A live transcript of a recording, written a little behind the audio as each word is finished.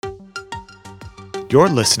You're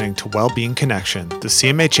listening to Wellbeing Connection, the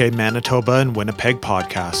CMHA Manitoba and Winnipeg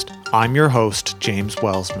podcast. I'm your host, James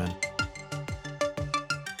Welsman.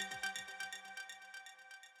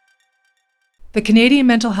 The Canadian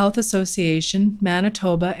Mental Health Association,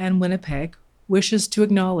 Manitoba and Winnipeg, wishes to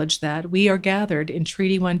acknowledge that we are gathered in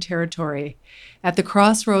Treaty 1 territory at the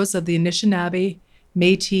crossroads of the Anishinaabe,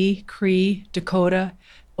 Métis, Cree, Dakota,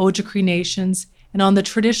 Ojibwe nations, and on the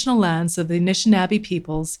traditional lands of the Anishinaabe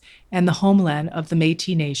peoples and the homeland of the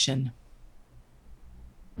Métis Nation.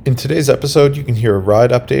 In today's episode, you can hear a ride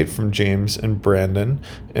update from James and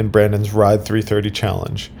Brandon's Ride 330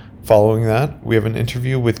 Challenge. Following that, we have an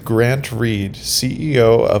interview with Grant Reed,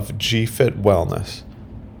 CEO of GFit Wellness.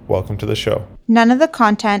 Welcome to the show. None of the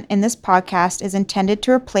content in this podcast is intended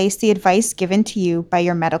to replace the advice given to you by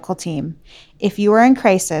your medical team. If you are in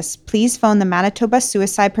crisis, please phone the Manitoba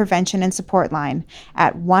Suicide Prevention and Support Line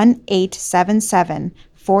at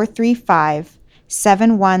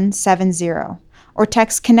 1-877-435-7170 or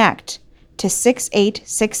text CONNECT to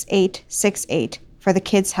 686868 for the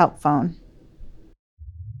Kids Help Phone.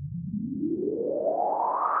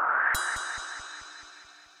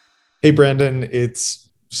 Hey, Brandon, it's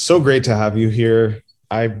so great to have you here.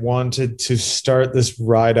 I wanted to start this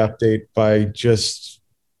ride update by just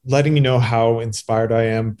letting you know how inspired I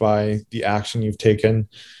am by the action you've taken.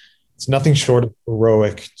 It's nothing short of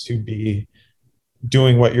heroic to be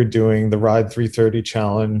doing what you're doing, the Ride 330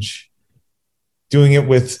 Challenge, doing it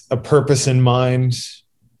with a purpose in mind,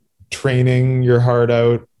 training your heart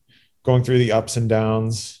out, going through the ups and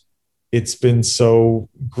downs. It's been so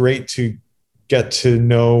great to get to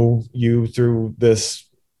know you through this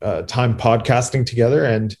time podcasting together.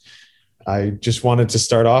 And I just wanted to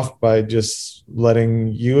start off by just letting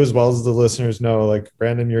you as well as the listeners know, like,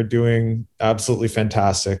 Brandon, you're doing absolutely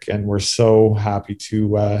fantastic. And we're so happy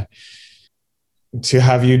to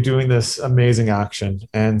have you doing this amazing action.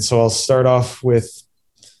 And so I'll start off with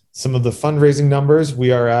some of the fundraising numbers.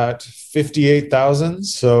 We are at 58,000.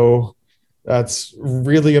 So that's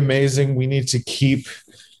really amazing. We need to keep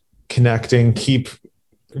connecting, keep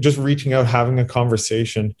just reaching out, having a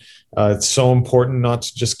conversation. It's so important not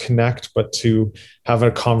to just connect, but to have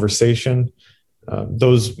a conversation.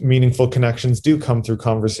 Those meaningful connections do come through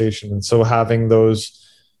conversation. And so having those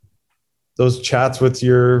chats with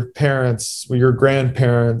your parents, with your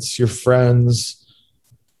grandparents, your friends,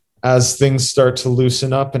 as things start to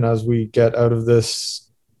loosen up and as we get out of this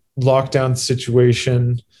lockdown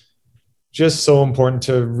situation, just so important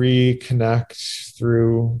to reconnect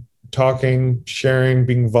through talking, sharing,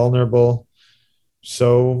 being vulnerable.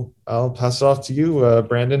 So I'll pass it off to you,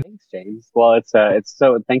 Brandon. Thanks, James. Well, it's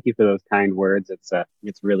so thank you for those kind words. It's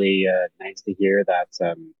really nice to hear that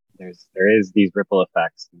there is these ripple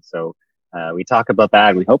effects, and so we talk about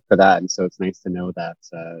that and we hope for that, and so it's nice to know that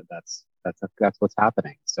that's what's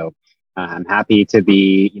happening. So I'm happy to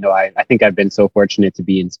be, I think I've been so fortunate to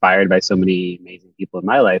be inspired by so many amazing people in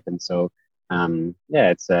my life, and so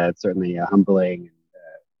it's certainly humbling and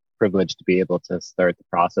privileged to be able to start the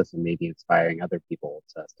process and maybe inspiring other people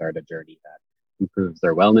to start a journey that improves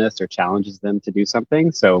their wellness or challenges them to do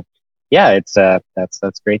something. So it's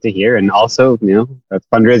that's great to hear. And also, that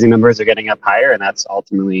fundraising numbers are getting up higher, and that's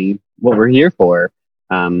ultimately what we're here for,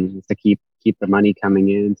 is to keep the money coming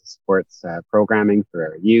in to support programming for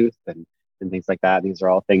our youth and things like that. These are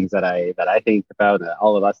all things that I think about, that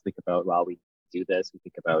all of us think about while we do this. We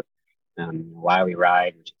think about why we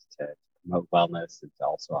ride, which is to promote wellness and to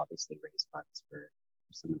also obviously raise funds for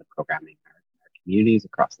some of the programming in our communities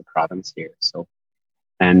across the province here. So,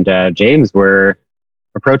 and James, we're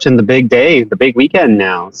approaching the big day, the big weekend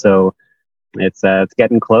now. So it's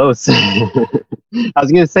getting close. I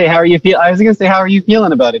was gonna say, how are you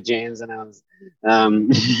feeling about it, James? And I was,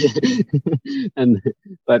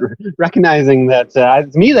 but recognizing that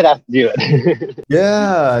it's me that has to do it.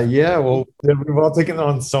 Yeah. Well, we've all taken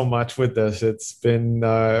on so much with this. It's been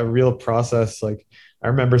a real process. Like, I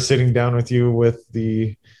remember sitting down with you with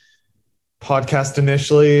the podcast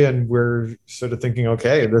initially, and we're sort of thinking,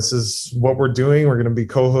 okay, this is what we're doing. We're going to be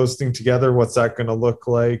co-hosting together. What's that going to look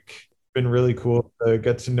like? It's been really cool to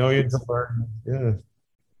get to know you, to learn. Yeah.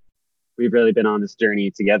 We've really been on this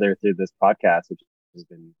journey together through this podcast, which has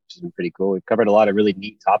been pretty cool. We've covered a lot of really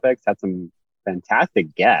neat topics, had some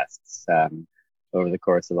fantastic guests over the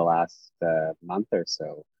course of the last month or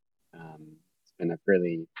so. It's been a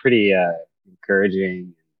pretty encouraging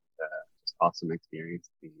and just awesome experience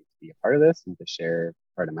to be a part of this and to share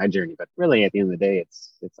part of my journey. But really, at the end of the day,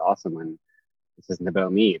 it's awesome when this isn't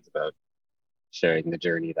about me. It's about sharing the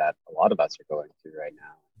journey that a lot of us are going through right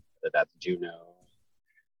now, whether that's Juno,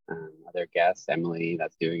 other guests, Emily,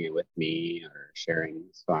 that's doing it with me, or sharing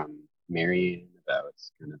from Marion about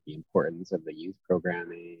kind of the importance of the youth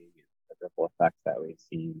programming and the ripple effects that we've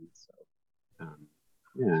seen. So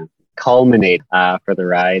yeah, culminate for the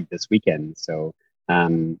ride this weekend. So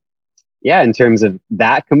yeah, in terms of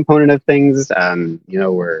that component of things,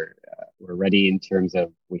 we're ready in terms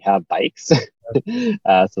of we have bikes. So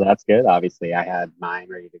that's good. Obviously, I had mine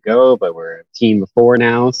ready to go, but we're a team of 4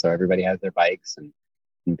 now, so everybody has their bikes, and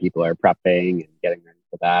people are prepping and getting ready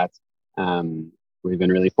for that. We've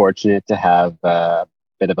been really fortunate to have a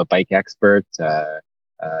bit of a bike expert, a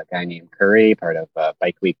guy named Curry, part of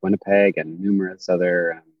Bike Week Winnipeg, and numerous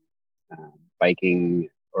other biking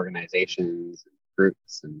organizations and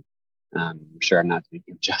groups. And I'm sure I'm not doing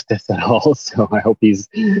him justice at all, so I hope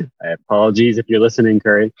apologies if you're listening,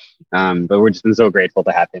 Curry. But we're just been so grateful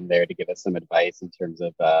to have him there to give us some advice in terms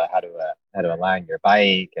of how to align your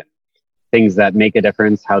bike and things that make a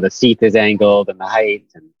difference, how the seat is angled and the height,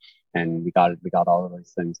 and we got all of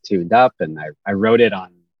those things tuned up. And I rode it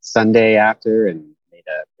on Sunday after, and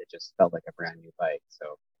it just felt like a brand new bike.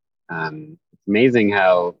 So it's amazing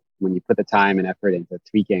how when you put the time and effort into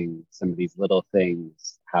tweaking some of these little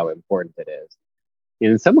things, how important it is.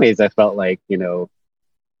 And in some ways, I felt like,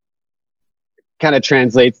 kind of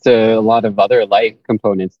translates to a lot of other life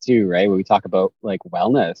components too, right? When we talk about like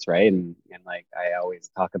wellness, right? And like I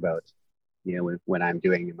always talk about, when I'm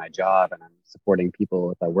doing my job and I'm supporting people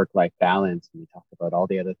with a work-life balance, and we talk about all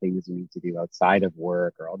the other things you need to do outside of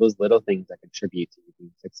work, or all those little things that contribute to you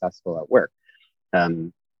being successful at work.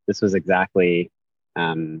 This was exactly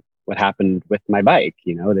what happened with my bike.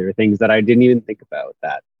 There were things that I didn't even think about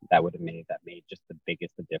that made just the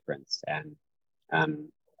biggest of difference. And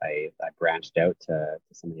I branched out to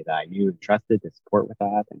somebody that I knew and trusted to support with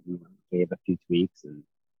that, and he gave a few tweaks, and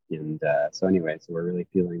so anyway, so we're really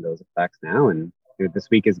feeling those effects now. And this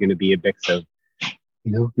week is going to be a mix of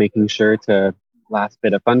making sure to last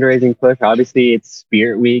bit of fundraising push. Obviously, it's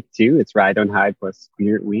Spirit Week too. It's Ride Don't Hide plus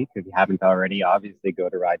Spirit Week. If you haven't already, obviously go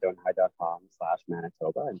to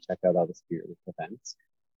ridedon'thide.com/Manitoba and check out all the Spirit Week events.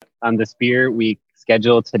 On the Spirit Week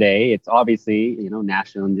schedule today, it's obviously,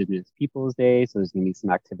 National Indigenous Peoples Day, so there's going to be some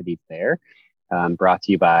activities there. Brought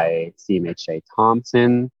to you by CMHA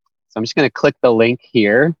Thompson. So I'm just going to click the link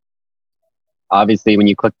here. Obviously, when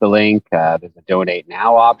you click the link, there's a donate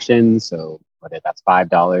now option. So whether that's $5,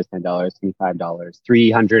 $10, $25,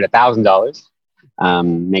 $300,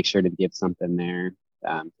 $1,000, make sure to give something there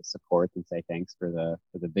to support and say thanks for the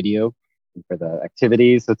video and for the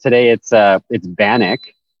activities. So today it's Bannock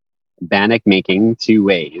making 2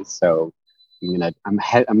 ways. So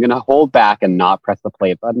I'm gonna hold back and not press the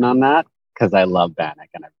play button on that because I love Bannock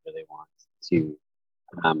and I really want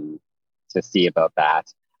to see about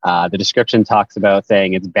that. The description talks about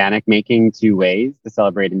saying it's Bannock making 2 ways to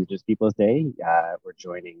celebrate Indigenous Peoples Day. We're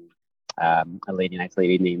joining a nice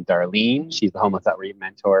lady named Darlene. She's the homeless outreach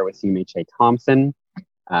mentor with CMHA Thompson.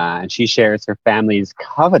 And she shares her family's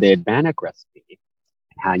coveted Bannock recipe and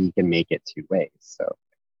how you can make it 2 ways. So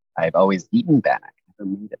I've always eaten Bannock, never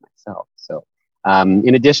made it myself. So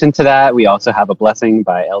in addition to that, we also have a blessing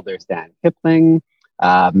by Elder Stan Kipling.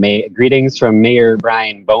 Greetings from Mayor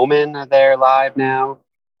Brian Bowman. They're live now.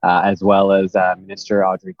 As well as Minister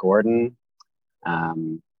Audrey Gordon.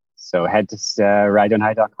 So head to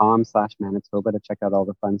ridedon'thide.com/Manitoba to check out all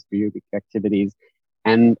the fun Spirit Week activities.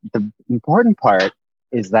 And the important part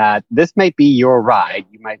is that this might be your ride.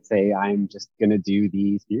 You might say, I'm just going to do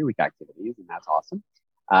the Spirit Week activities, and that's awesome.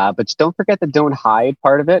 But don't forget the don't hide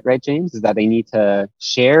part of it, right, James? Is that they need to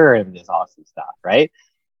share this awesome stuff, right?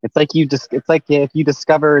 It's like if you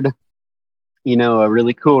discovered a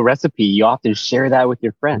really cool recipe, you often share that with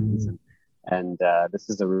your friends. And this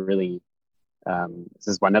is this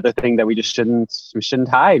is one other thing that we shouldn't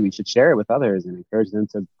hide. We should share it with others and encourage them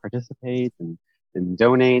to participate and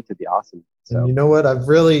donate. It'd be awesome. So and you know what? I've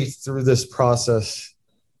really, through this process,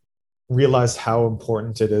 realized how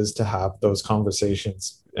important it is to have those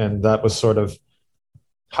conversations. And that was sort of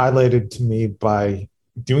highlighted to me by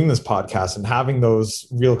doing this podcast and having those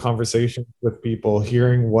real conversations with people,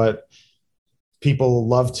 hearing what people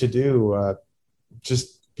love to do,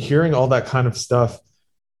 just hearing all that kind of stuff.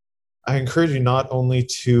 I encourage you not only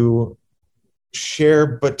to share,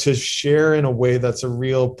 but to share in a way that's a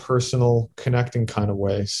real personal connecting kind of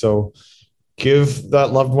way. So give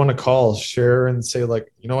that loved one a call, share and say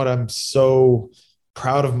like, you know what, I'm so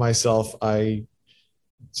proud of myself. I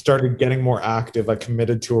started getting more active. I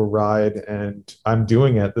committed to a ride and I'm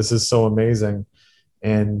doing it. This is so amazing.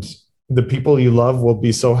 And the people you love will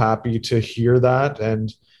be so happy to hear that.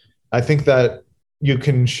 And I think that you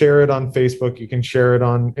can share it on Facebook, you can share it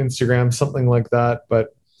on Instagram, something like that. But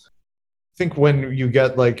I think when you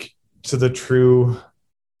get like to the true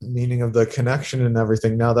meaning of the connection and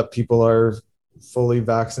everything now that people are fully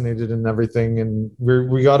vaccinated and everything. And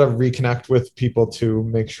we got to reconnect with people to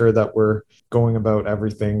make sure that we're going about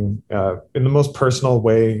everything in the most personal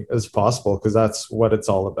way as possible, because that's what it's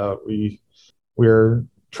all about. We're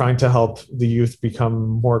trying to help the youth become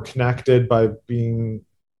more connected by being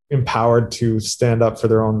empowered to stand up for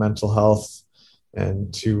their own mental health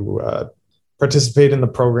and to participate in the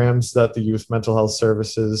programs that the youth mental health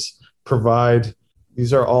services provide.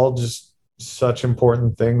 These are all just such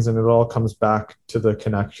important things, and it all comes back to the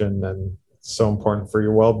connection, and it's so important for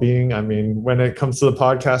your well-being. I mean, when it comes to the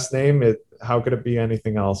podcast name, how could it be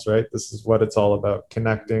anything else, right? This is what it's all about,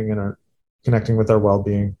 connecting and connecting with our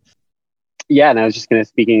well-being. Yeah, and I was just going to,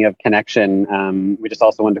 speaking of connection, we just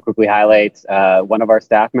also wanted to quickly highlight one of our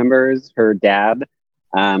staff members, her dad.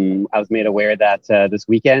 I was made aware that this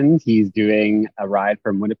weekend he's doing a ride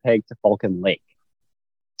from Winnipeg to Falcon Lake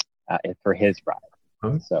for his ride.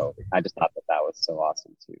 So I just thought that was so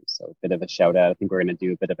awesome too. So a bit of a shout out. I think we're going to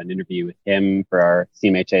do a bit of an interview with him for our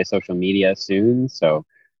CMHA social media soon. So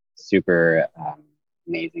super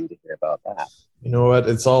amazing to hear about that. You know what?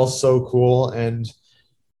 It's all so cool. And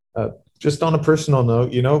just on a personal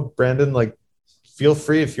note, Brandon, like, feel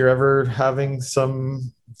free if you're ever having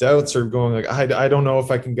some doubts or going like, I don't know if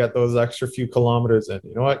I can get those extra few kilometers in.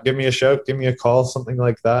 You know what? Give me a shout, give me a call, something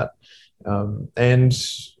like that. And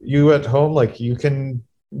you at home, like, you can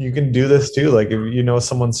do this too. Like, if you know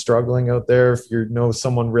someone's struggling out there, if you know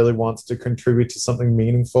someone really wants to contribute to something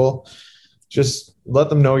meaningful, just let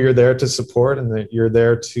them know you're there to support, and that you're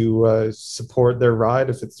there to support their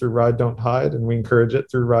ride. If it's through Ride Don't Hide, and we encourage it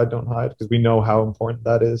through Ride Don't Hide because we know how important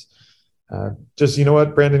that is. Just, you know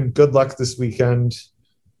what, Brandon, good luck this weekend.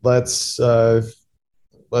 Let's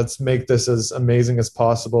make this as amazing as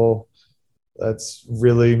possible. Let's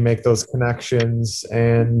really make those connections.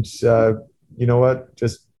 And you know what?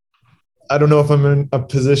 Just, I don't know if I'm in a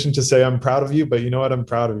position to say I'm proud of you, but you know what? I'm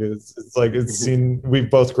proud of you. We've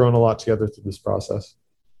both grown a lot together through this process.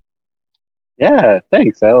 Yeah,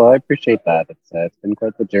 thanks. I appreciate that. It's been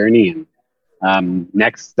quite the journey. And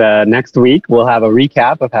next week we'll have a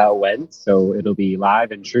recap of how it went. So it'll be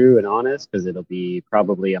live and true and honest, because it'll be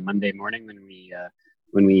probably a Monday morning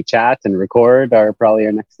when we chat and record our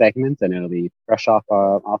next segment, and it'll be fresh off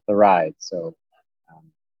the ride. So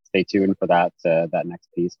stay tuned for that next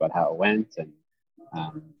piece about how it went. And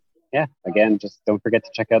again, just don't forget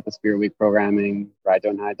to check out the Spirit Week programming,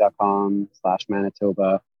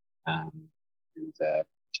 ridedon'thide.com/Manitoba, and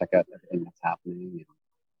check out everything that's happening.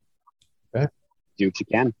 Okay. Do what you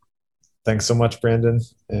can. Thanks so much, Brandon.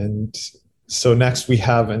 And so next we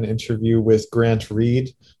have an interview with Grant Reed,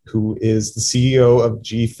 who is the CEO of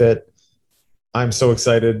GFIT. I'm so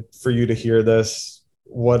excited for you to hear this.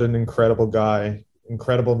 What an incredible guy,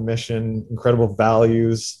 incredible mission, incredible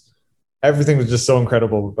values. Everything was just so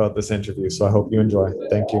incredible about this interview. So I hope you enjoy.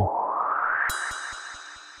 Thank you.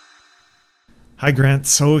 Hi, Grant.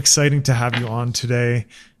 So exciting to have you on today.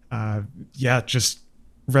 Just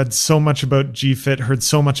read so much about GFIT, heard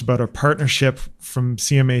so much about our partnership from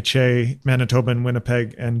CMHA, Manitoba and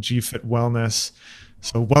Winnipeg, and GFIT Wellness.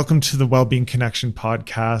 So welcome to the Wellbeing Connection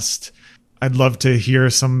podcast. I'd love to hear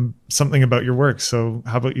something about your work. So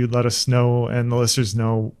how about you let us know and the listeners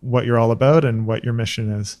know what you're all about and what your mission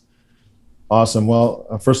is? Awesome.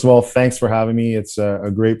 Well, first of all, thanks for having me. It's a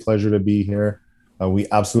great pleasure to be here. We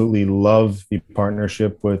absolutely love the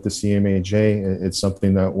partnership with the CMHA. It's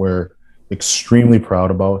something that we're extremely proud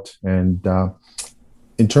about. And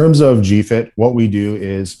in terms of GFIT, what we do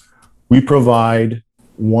is we provide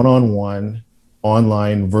one-on-one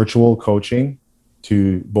online virtual coaching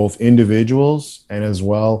to both individuals and as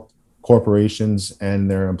well corporations and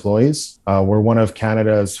their employees. We're one of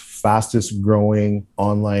Canada's fastest growing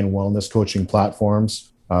online wellness coaching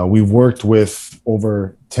platforms. We've worked with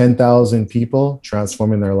over 10,000 people,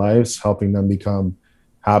 transforming their lives, helping them become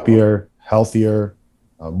happier, healthier,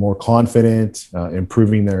 more confident,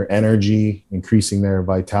 improving their energy, increasing their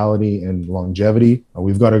vitality and longevity.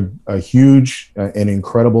 We've got a huge and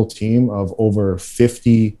incredible team of over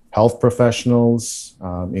 50 health professionals,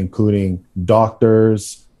 including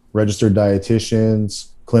doctors, registered dietitians,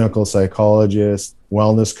 clinical psychologists,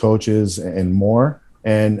 wellness coaches, and more.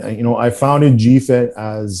 And, I founded GFIT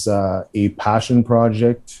as a passion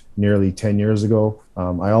project nearly 10 years ago.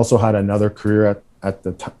 I also had another career at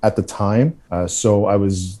the time. So I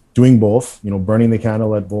was doing both, burning the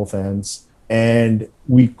candle at both ends. And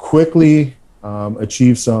we quickly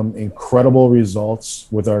achieved some incredible results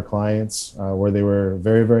with our clients where they were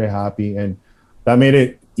very, very happy. And that made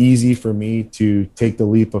it easy for me to take the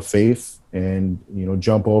leap of faith and,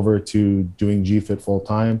 jump over to doing GFIT full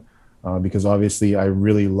time. because obviously I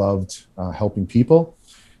really loved helping people.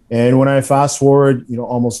 And when I fast forward,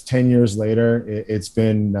 almost 10 years later, it's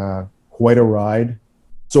been quite a ride.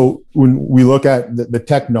 So when we look at the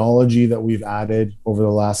technology that we've added over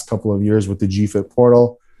the last couple of years with the GFit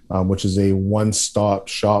portal, which is a one-stop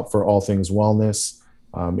shop for all things wellness,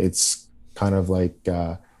 it's kind of like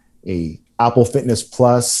a Apple Fitness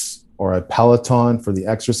Plus or a Peloton for the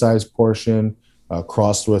exercise portion,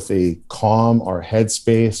 crossed with a Calm or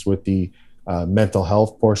Headspace with the mental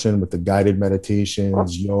health portion, with the guided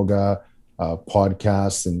meditations, yoga,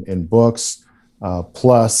 podcasts, and books,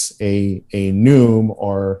 plus a Noom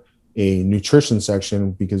or a nutrition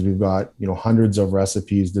section, because we've got hundreds of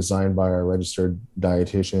recipes designed by our registered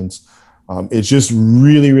dietitians. It's just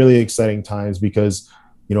really, really exciting times because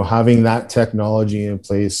having that technology in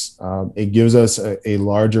place, it gives us a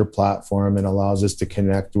larger platform and allows us to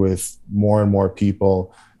connect with more and more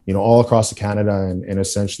people, all across Canada and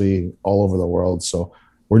essentially all over the world. So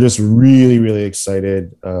we're just really, really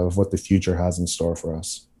excited of what the future has in store for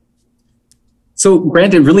us. So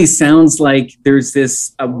Brandon, really sounds like there's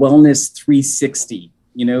this wellness 360,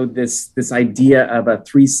 this idea of a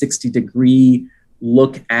 360-degree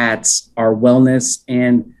look at our wellness.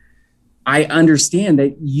 And I understand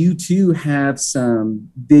that you too have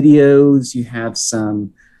some videos, you have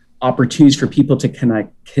some opportunities for people to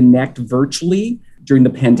connect virtually during the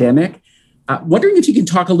pandemic. Wondering if you can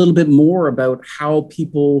talk a little bit more about how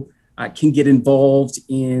people can get involved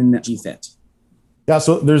in GFit. Yeah,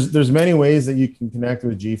 so there's many ways that you can connect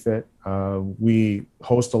with GFit. We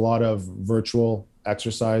host a lot of virtual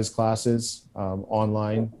exercise classes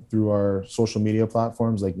online through our social media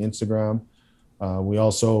platforms like Instagram. We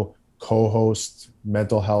also co-host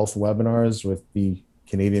mental health webinars with the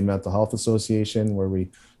Canadian Mental Health Association, where we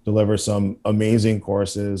deliver some amazing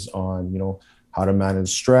courses on, how to manage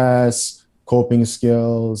stress, coping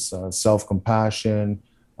skills, self-compassion,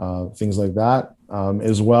 things like that.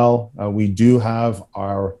 As well, we do have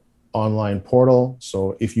our online portal.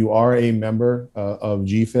 So if you are a member of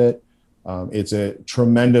GFit, it's a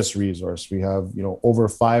tremendous resource. We have, over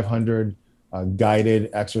 500 guided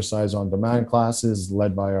exercise on demand classes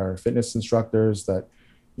led by our fitness instructors that,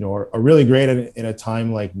 are really great in a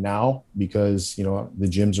time like now, because, the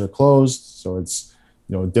gyms are closed. So it's,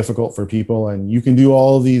 difficult for people, and you can do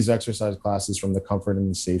all of these exercise classes from the comfort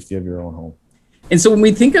and the safety of your own home. And so when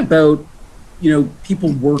we think about,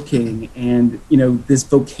 people working and, this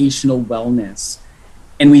vocational wellness,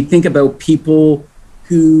 and we think about people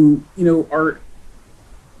who, are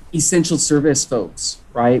essential service folks,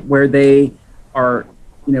 right? Where they are,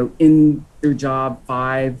 in their job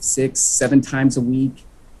 5, 6, 7 times a week.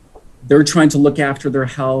 They're trying to look after their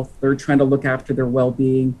health. They're trying to look after their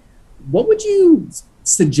well-being. What would you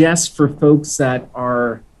suggest for folks that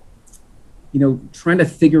are, trying to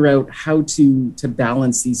figure out how to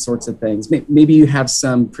balance these sorts of things? Maybe you have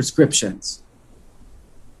some prescriptions.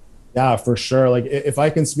 Yeah, for sure. Like if I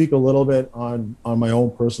can speak a little bit on my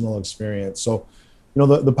own personal experience. So,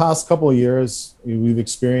 the past couple of years, we've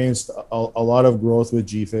experienced a lot of growth with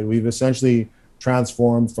GFit. We've essentially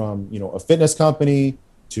transformed from, a fitness company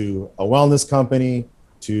to a wellness company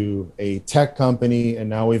to a tech company. And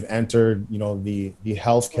now we've entered, the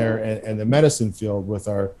healthcare and the medicine field with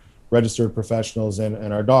our registered professionals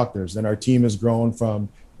and our doctors. And our team has grown from,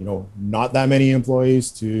 not that many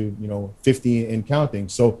employees to, 50 and counting.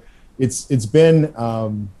 So it's been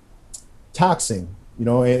taxing,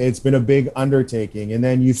 it's been a big undertaking. And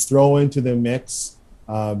then you throw into the mix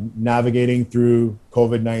navigating through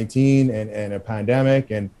COVID-19 and a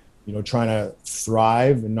pandemic, and trying to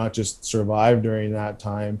thrive and not just survive during that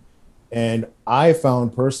time. And I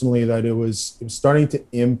found personally that it was starting to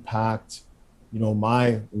impact,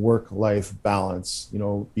 my work-life balance,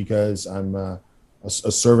 because I'm a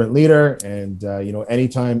servant leader, and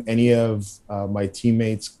anytime any of my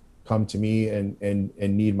teammates come to me and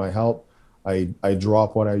need my help, I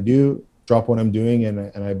drop what I'm doing,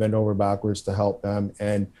 and I bend over backwards to help them.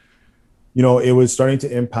 And it was starting to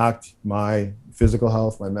impact my physical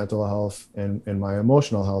health, my mental health, and my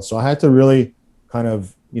emotional health. So I had to really kind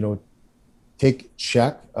of, take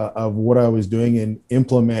check of what I was doing and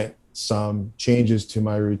implement some changes to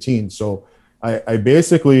my routine. So I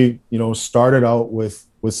basically, started out with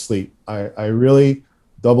sleep. I really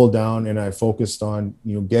doubled down and I focused on,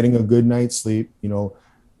 getting a good night's sleep,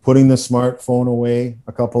 putting the smartphone away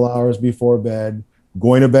a couple hours before bed,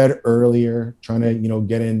 going to bed earlier, trying to,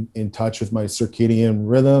 get in touch with my circadian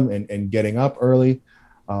rhythm and getting up early.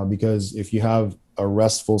 Because if you have a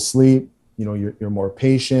restful sleep, you're more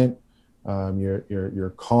patient,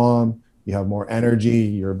 you're calm, you have more energy,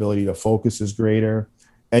 your ability to focus is greater.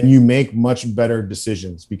 and you make much better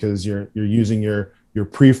decisions because you're using your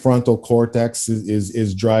prefrontal cortex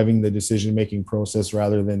is driving the decision making process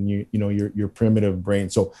rather than your primitive brain.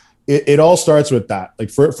 So it all starts with that. Like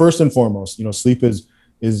first and foremost, sleep is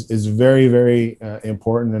very, very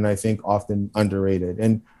important, and I think often underrated.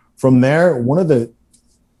 And from there, one of the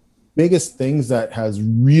biggest things that has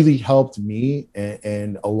really helped me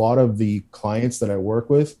and a lot of the clients that I work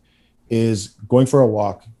with is going for a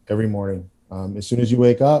walk every morning. As soon as you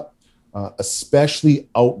wake up, especially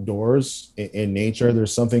outdoors in nature,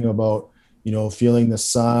 there's something about, feeling the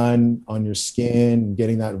sun on your skin,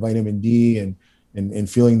 getting that vitamin D and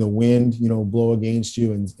feeling the wind, blow against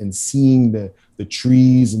you and seeing the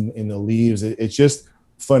trees and the leaves. It's just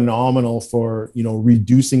phenomenal for,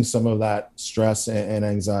 reducing some of that stress and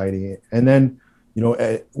anxiety. And then,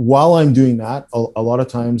 while I'm doing that, a lot of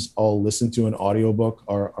times I'll listen to an audiobook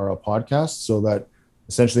or a podcast, so that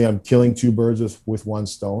essentially I'm killing two birds with one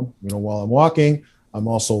stone. While I'm walking, I'm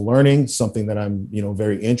also learning something that I'm,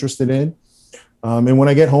 very interested in. And when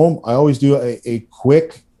I get home, I always do a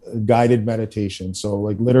quick guided meditation. So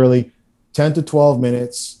like literally 10 to 12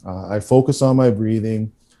 minutes, I focus on my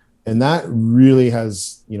breathing. And that really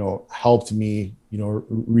has, helped me,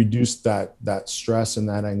 reduce that stress and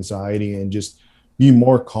that anxiety and just be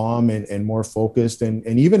more calm and more focused, and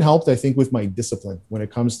even helped, I think, with my discipline when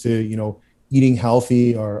it comes to, eating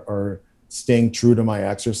healthy or staying true to my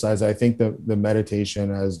exercise. I think the meditation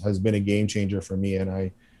has been a game changer for me.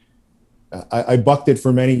 And I bucked it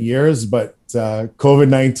for many years, but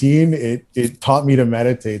COVID-19, it taught me to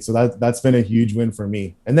meditate. So that's been a huge win for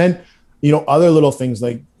me. And then, other little things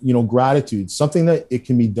like, gratitude, something that it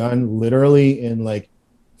can be done literally in like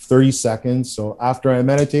 30 seconds. So after I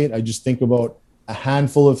meditate, I just think about a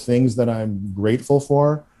handful of things that I'm grateful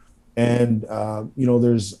for. And,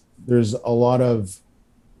 there's a lot of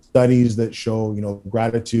studies that show,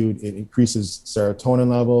 gratitude, it increases serotonin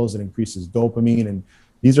levels, it increases dopamine. And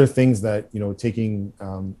these are things that, taking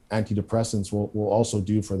antidepressants will also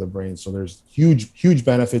do for the brain. So there's huge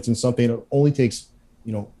benefits in something that only takes,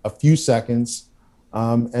 a few seconds.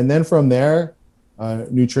 And then from there,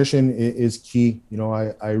 nutrition is key.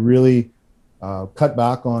 I really cut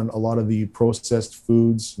back on a lot of the processed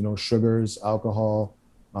foods, sugars, alcohol,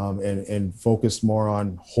 and focus more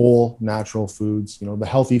on whole natural foods, the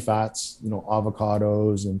healthy fats,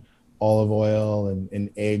 avocados and olive oil and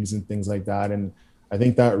eggs and things like that. And I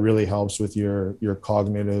think that really helps with your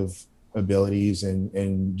cognitive abilities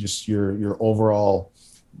and just your overall,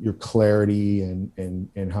 your clarity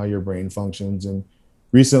and how your brain functions. And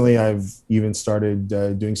recently I've even started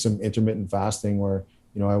doing some intermittent fasting where,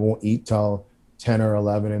 I won't eat till 10 or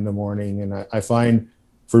 11 in the morning. And I find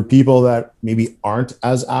for people that maybe aren't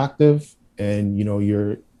as active and,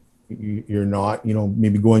 you're not,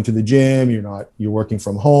 maybe going to the gym, you're working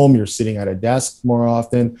from home, you're sitting at a desk more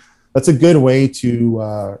often, that's a good way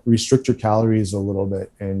to restrict your calories a little bit.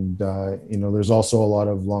 And, there's also a lot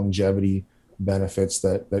of longevity benefits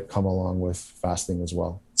that come along with fasting as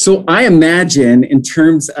well. So I imagine in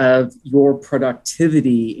terms of your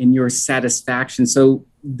productivity and your satisfaction, so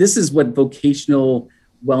this is what vocational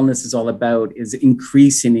wellness is all about, is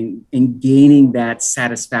increasing and gaining that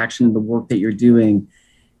satisfaction in the work that you're doing.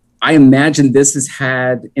 I imagine this has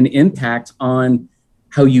had an impact on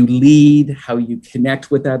how you lead, how you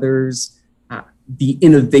connect with others, the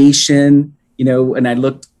innovation, and I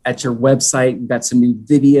looked at your website, you got some new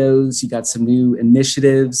videos, you got some new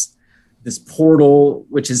initiatives, this portal,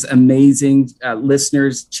 which is amazing.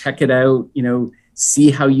 Listeners, check it out,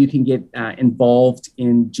 see how you can get involved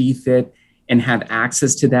in GFIT and have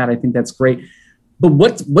access to that. I think that's great. But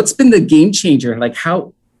what's been the game changer? Like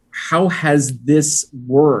how has this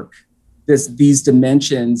work, these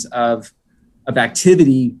dimensions of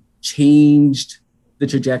activity changed the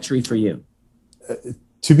trajectory for you?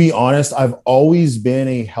 To be honest, I've always been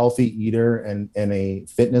a healthy eater and a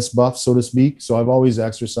fitness buff, so to speak. So I've always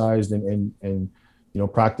exercised and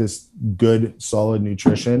practiced good, solid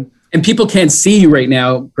nutrition. And people can't see you right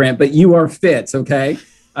now, Grant, but you are fit, okay?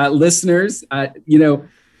 Listeners,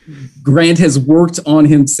 Grant has worked on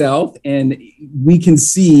himself, and we can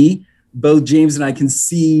see, both James and I can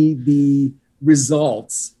see the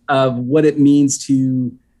results of what it means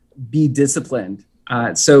to be disciplined.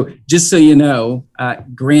 So just so you know,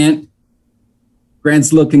 Grant's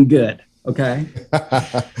looking good. Okay.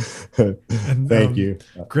 Thank you.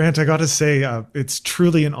 Grant, I got to say, it's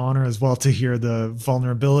truly an honor as well to hear the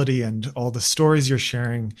vulnerability and all the stories you're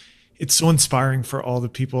sharing. It's so inspiring for all the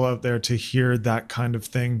people out there to hear that kind of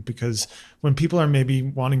thing, because when people are maybe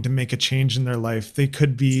wanting to make a change in their life, they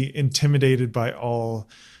could be intimidated by all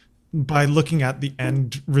by looking at the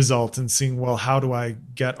end result and seeing, well, how do I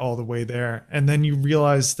get all the way there? And then you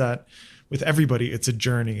realize that with everybody, it's a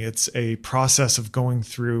journey. It's a process of going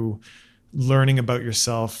through learning about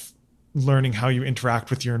yourself, learning how you interact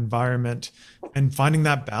with your environment, and finding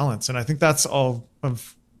that balance. And I think that's all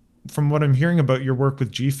of, from what I'm hearing about your work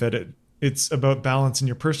with GFIT, it's about balance in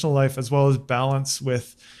your personal life as well as balance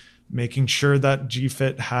with making sure that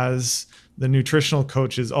GFIT has the nutritional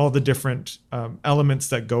coaches, all the different elements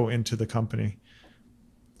that go into the company.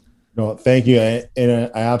 No, thank you.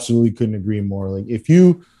 And I absolutely couldn't agree more. Like if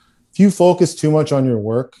you focus too much on your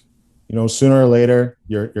work, sooner or later,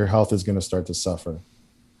 your health is going to start to suffer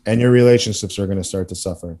and your relationships are going to start to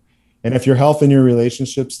suffer. And if your health and your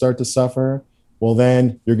relationships start to suffer, well,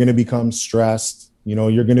 then you're going to become stressed.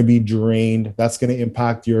 You're going to be drained. That's going to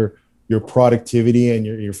impact your productivity and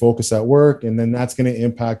your focus at work. And then that's going to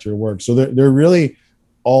impact your work. So they're really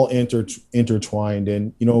all intertwined.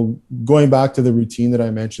 And, going back to the routine that I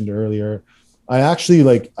mentioned earlier, I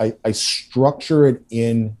actually I structure it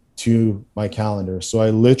into my calendar. So I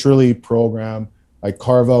literally I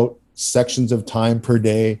carve out sections of time per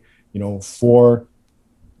day, for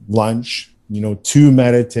lunch, to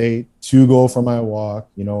meditate, to go for my walk.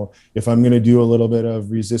 If I'm going to do a little bit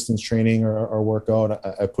of resistance training or workout,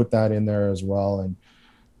 I put that in there as well. And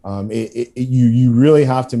you really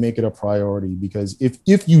have to make it a priority, because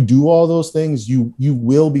if you do all those things, you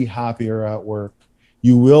will be happier at work.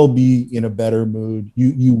 You will be in a better mood.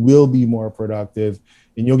 You will be more productive,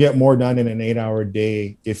 and you'll get more done in an 8-hour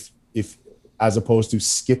day if as opposed to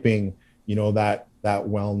skipping, that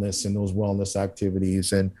wellness and those wellness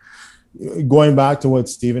activities. And going back to what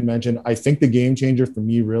Stephen mentioned, I think the game changer for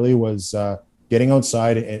me really was getting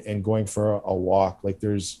outside and going for a walk.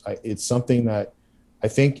 It's something that I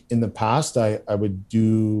think in the past I would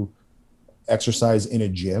do exercise in a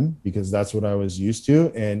gym because that's what I was used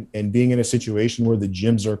to. And being in a situation where the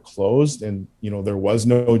gyms are closed and, there was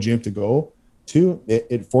no gym to go to,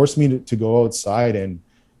 it forced me to go outside. And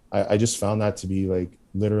I just found that to be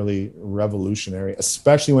literally revolutionary,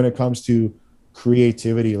 especially when it comes to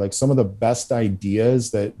creativity. Some of the best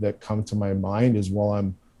ideas that come to my mind is while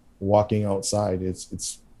I'm walking outside.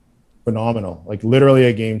 It's phenomenal, literally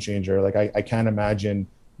a game changer. I can't imagine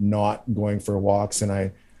not going for walks.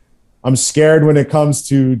 And I'm scared when it comes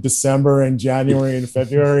to December and January and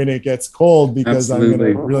February and it gets cold, because Absolutely. I'm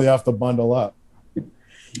going to really have to bundle up.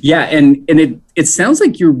 Yeah. And it sounds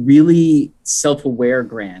like you're really self-aware,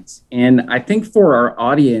 Grant. And I think for our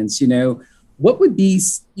audience, what would be,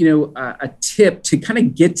 a tip to kind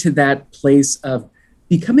of get to that place of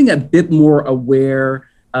becoming a bit more aware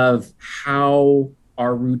of how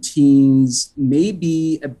our routines may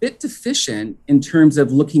be a bit deficient in terms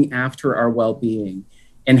of looking after our well-being,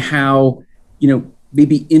 and how,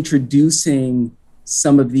 maybe introducing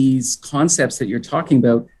some of these concepts that you're talking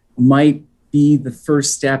about might be the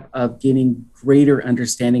first step of gaining greater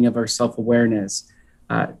understanding of our self-awareness.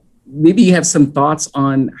 Maybe you have some thoughts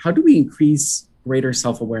on how do we increase greater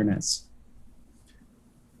self-awareness?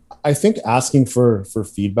 I think asking for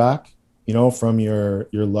feedback, from your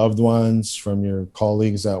loved ones, from your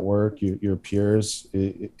colleagues at work, your peers,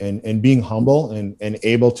 and being humble and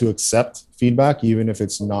able to accept feedback, even if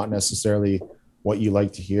it's not necessarily what you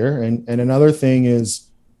like to hear. And another thing is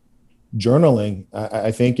journaling.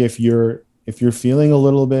 I think if you're feeling a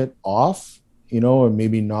little bit off, or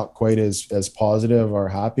maybe not quite as positive or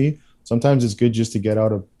happy, sometimes it's good just to get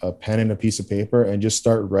out a pen and a piece of paper and just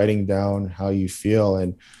start writing down how you feel.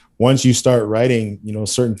 And once you start writing,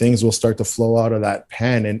 certain things will start to flow out of that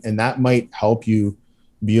pen, and that might help you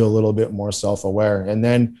be a little bit more self-aware. And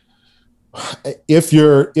then if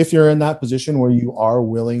you're in that position where you are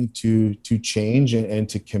willing to change and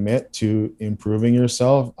to commit to improving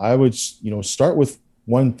yourself, I would, start with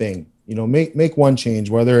one thing, make one change,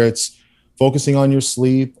 whether it's focusing on your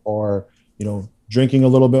sleep or, drinking a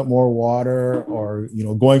little bit more water, or,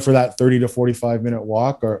 going for that 30 to 45 minute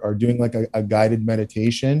walk, or doing a guided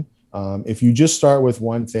meditation. If you just start with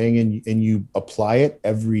one thing and you apply it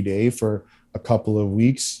every day for a couple of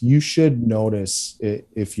weeks, you should notice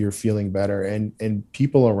if you're feeling better, and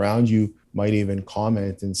people around you might even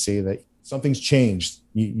comment and say that something's changed.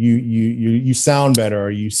 You sound better,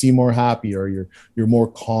 or you seem more happy, or you're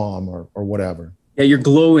more calm, or whatever. Yeah, you're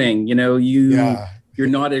glowing. You're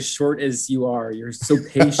not as short as you are. You're so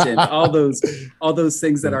patient. all those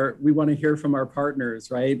things that we want to hear from our partners,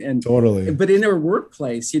 right? And totally. But in our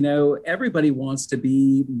workplace, everybody wants to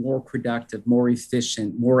be more productive, more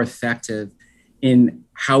efficient, more effective in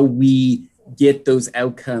how we get those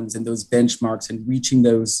outcomes and those benchmarks and reaching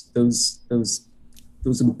those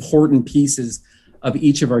important pieces of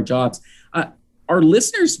each of our jobs. Our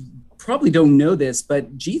listeners probably don't know this,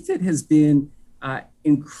 but GFIT has been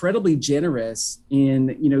incredibly generous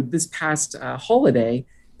in, this past holiday.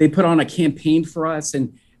 They put on a campaign for us.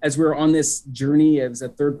 And as we're on this journey as a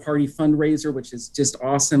third-party fundraiser, which is just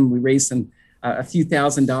awesome, we raised a few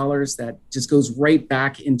 $1,000s that just goes right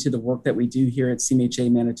back into the work that we do here at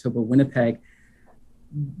CMHA Manitoba Winnipeg.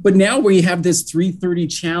 But now we have this 330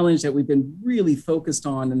 challenge that we've been really focused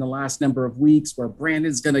on in the last number of weeks, where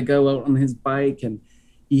Brandon's going to go out on his bike, and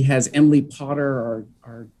he has Emily Potter,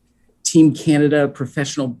 our Team Canada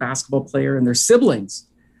professional basketball player, and their siblings,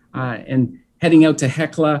 and heading out to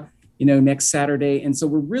Hecla, next Saturday. And so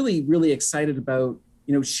we're really, really excited about,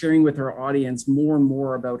 sharing with our audience more and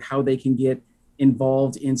more about how they can get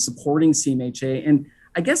involved in supporting CMHA. And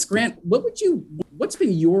I guess, Grant, what's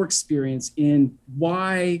been your experience in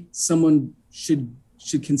why someone should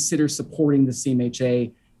consider supporting the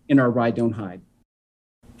CMHA in our Ride Don't Hide?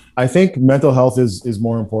 I think mental health is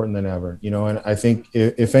more important than ever, and I think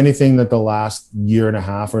if anything that the last year and a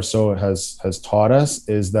half or so has taught us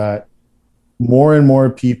is that more and more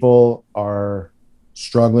people are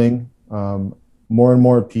struggling. More and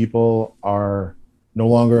more people are no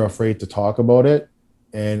longer afraid to talk about it,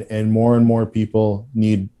 and more people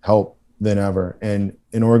need help than ever. And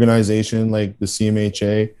an organization like the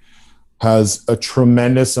CMHA has a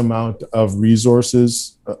tremendous amount of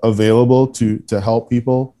resources available to help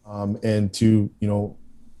people, and to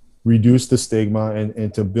reduce the stigma,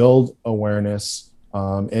 and to build awareness,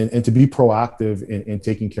 and to be proactive in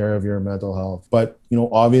taking care of your mental health. But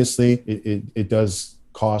obviously it does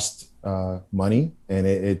cost money, and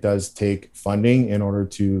it does take funding in order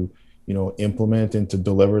to implement and to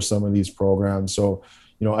deliver some of these programs. So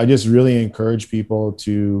I just really encourage people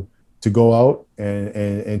to go out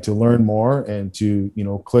and to learn more, and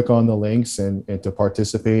to click on the links, and to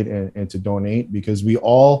participate, and to donate, because we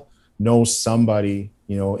all know somebody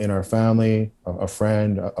in our family, a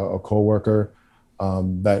friend, a coworker,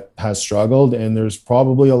 that has struggled. And there's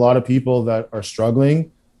probably a lot of people that are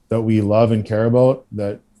struggling that we love and care about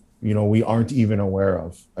that we aren't even aware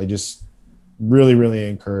of. I just really, really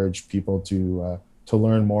encourage people to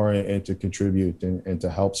learn more, and to contribute, and to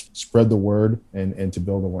help spread the word, and to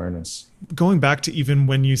build awareness. Going back to even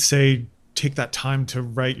when you say take that time to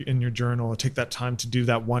write in your journal, or take that time to do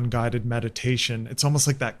that one guided meditation, it's almost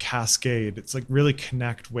like that cascade. It's like really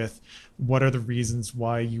connect with what are the reasons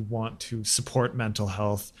why you want to support mental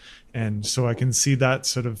health. And so I can see that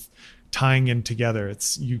sort of tying in together.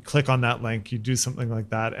 It's you click on that link, you do something like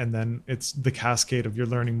that, and then it's the cascade of you're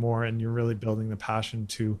learning more, and you're really building the passion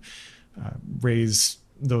to raise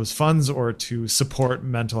those funds or to support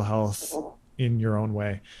mental health in your own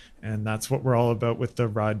way. And that's what we're all about with the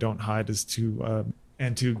Ride Don't Hide, is to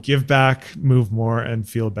give back, move more, and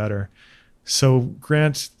feel better. So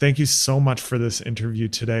Grant, thank you so much for this interview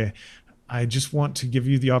today. I just want to give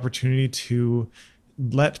you the opportunity to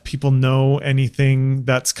let people know anything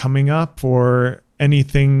that's coming up, or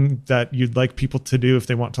anything that you'd like people to do if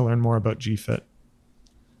they want to learn more about GFIT.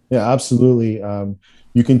 Yeah, absolutely.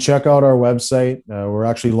 You can check out our website. We're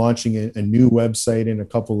actually launching a new website in a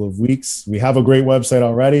couple of weeks. We have a great website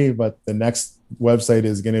already, but the next website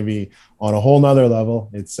is going to be on a whole nother level.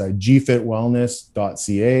 It's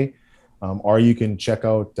gfitwellness.ca. Or you can check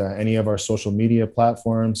out any of our social media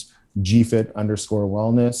platforms,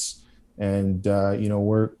 gfit_wellness. And,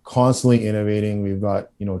 we're constantly innovating. We've got,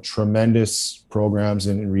 tremendous programs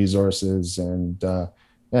and resources. And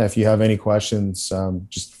if you have any questions,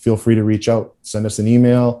 just feel free to reach out. Send us an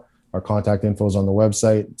email. Our contact info is on the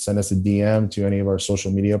website. Send us a DM to any of our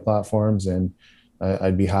social media platforms. And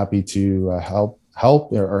I'd be happy to help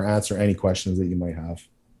or answer any questions that you might have.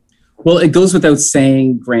 Well, it goes without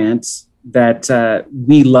saying, Grant, that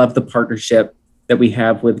we love the partnership that we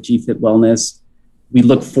have with GFIT Wellness. We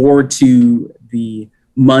look forward to the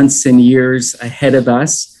months and years ahead of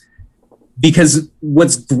us, because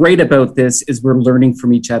what's great about this is we're learning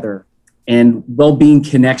from each other. And Wellbeing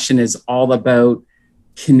Connection is all about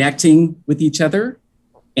connecting with each other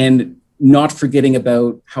and not forgetting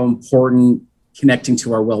about how important connecting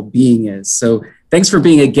to our well-being is. So thanks for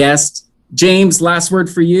being a guest. James, last word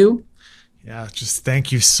for you. Yeah, just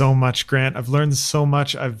thank you so much, Grant. I've learned so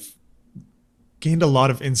much. I've gained a lot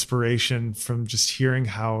of inspiration from just hearing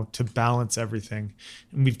how to balance everything.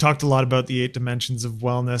 And we've talked a lot about the 8 dimensions of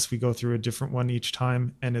wellness. We go through a different one each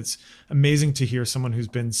time. And it's amazing to hear someone who's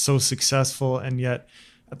been so successful and yet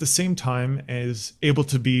at the same time is able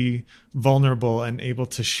to be vulnerable and able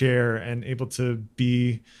to share and able to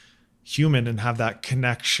be human and have that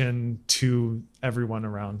connection to everyone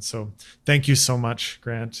around. So thank you so much,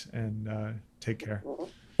 Grant, and take care.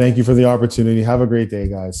 Thank you for the opportunity. Have a great day,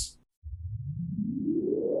 guys.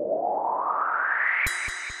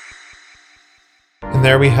 And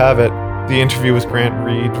there we have it. The interview with Grant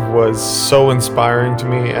Reid was so inspiring to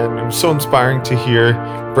me, and it was so inspiring to hear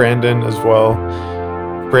Brandon as well.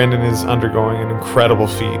 Brandon is undergoing an incredible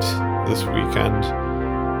feat this weekend.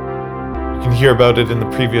 You can hear about it in the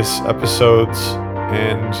previous episodes,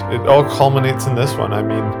 and it all culminates in this one. I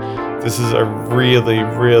mean, this is a really,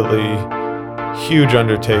 really huge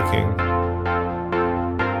undertaking.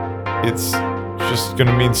 It's just going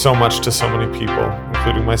to mean so much to so many people,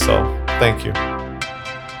 including myself. Thank you.